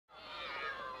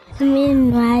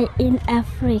Meanwhile in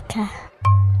Africa.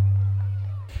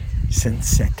 Since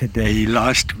Saturday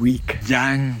last week,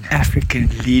 young African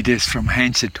leaders from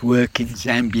Hands at Work in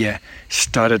Zambia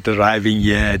started arriving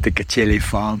here at the Kachele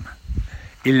farm.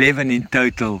 11 in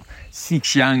total,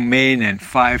 6 young men and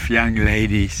 5 young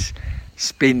ladies,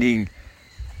 spending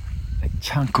a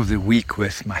chunk of the week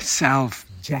with myself,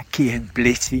 Jackie and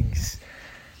Blessings.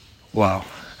 Wow.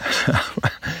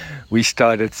 We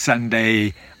started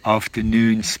Sunday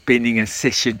afternoon spending a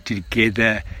session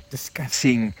together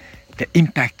discussing the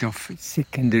impact of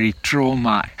secondary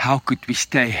trauma. How could we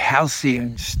stay healthy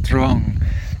and strong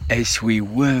as we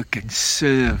work and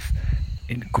serve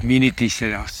in communities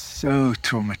that are so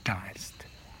traumatized?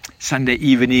 Sunday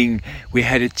evening, we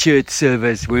had a church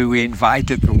service where we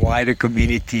invited the wider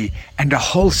community, and the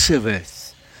whole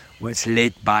service was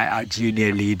led by our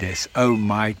junior leaders. Oh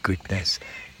my goodness.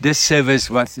 This service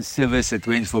was a service that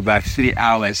went for about 3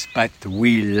 hours, but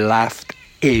we loved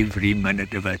every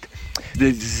minute of it.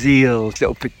 The zeal, the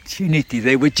opportunity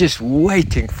they were just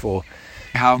waiting for.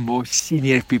 How more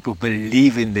senior people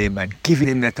believe in them and giving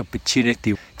them that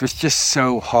opportunity. It was just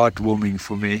so heartwarming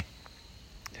for me.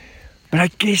 But I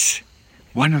guess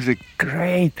one of the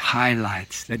great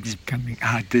highlights that is coming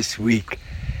out this week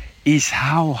is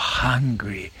how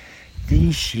hungry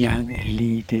these young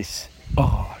leaders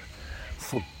are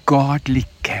for godly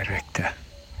character.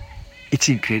 It's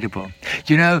incredible.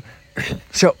 You know,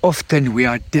 so often we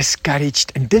are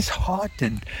discouraged and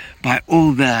disheartened by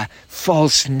all the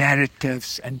false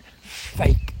narratives and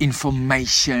fake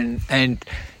information and,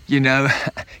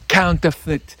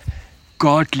 counterfeit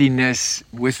godliness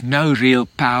with no real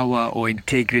power or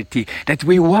integrity, that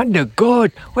we wonder,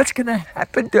 God, what's going to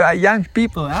happen to our young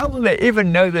people? How will they ever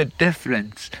know the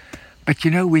difference? But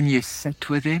when you sit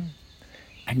with them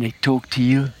and they talk to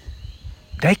you,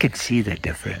 they can see the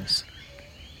difference.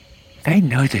 They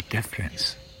know the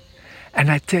difference.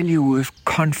 And I tell you with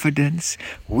confidence,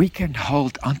 we can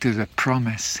hold onto the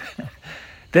promise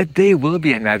that there will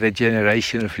be another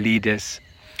generation of leaders,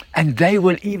 and they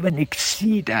will even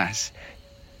exceed us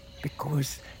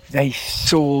because they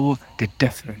saw the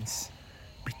difference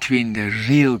between the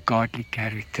real godly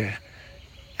character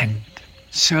and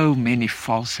so many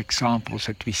false examples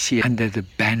that we see under the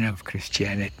banner of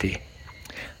Christianity.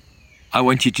 I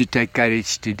want you to take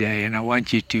courage today, and I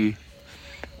want you to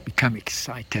become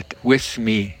excited with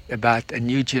me about a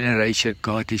new generation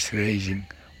God is raising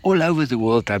all over the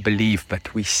world, I believe,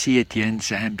 but we see it here in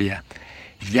Zambia.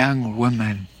 Young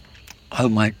women, oh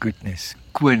my goodness,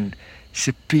 Quinn,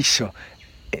 Sipiso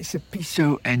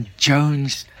and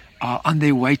Jones are on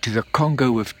their way to the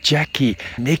Congo with Jackie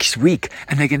next week,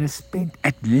 and they're going to spend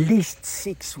at least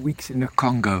 6 weeks in the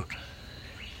Congo.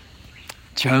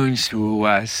 Jones, who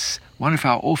was one of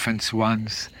our orphans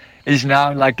once, is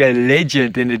now like a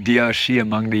legend in the DRC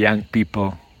among the young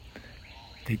people.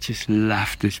 They just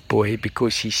love this boy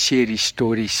because he shared his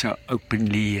story so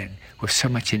openly and with so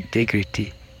much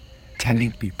integrity,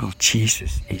 telling people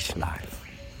Jesus is life.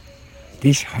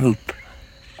 There's hope.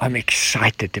 I'm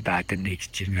excited about the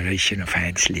next generation of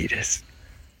Hands leaders.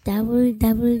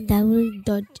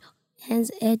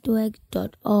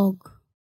 www.handsatwork.org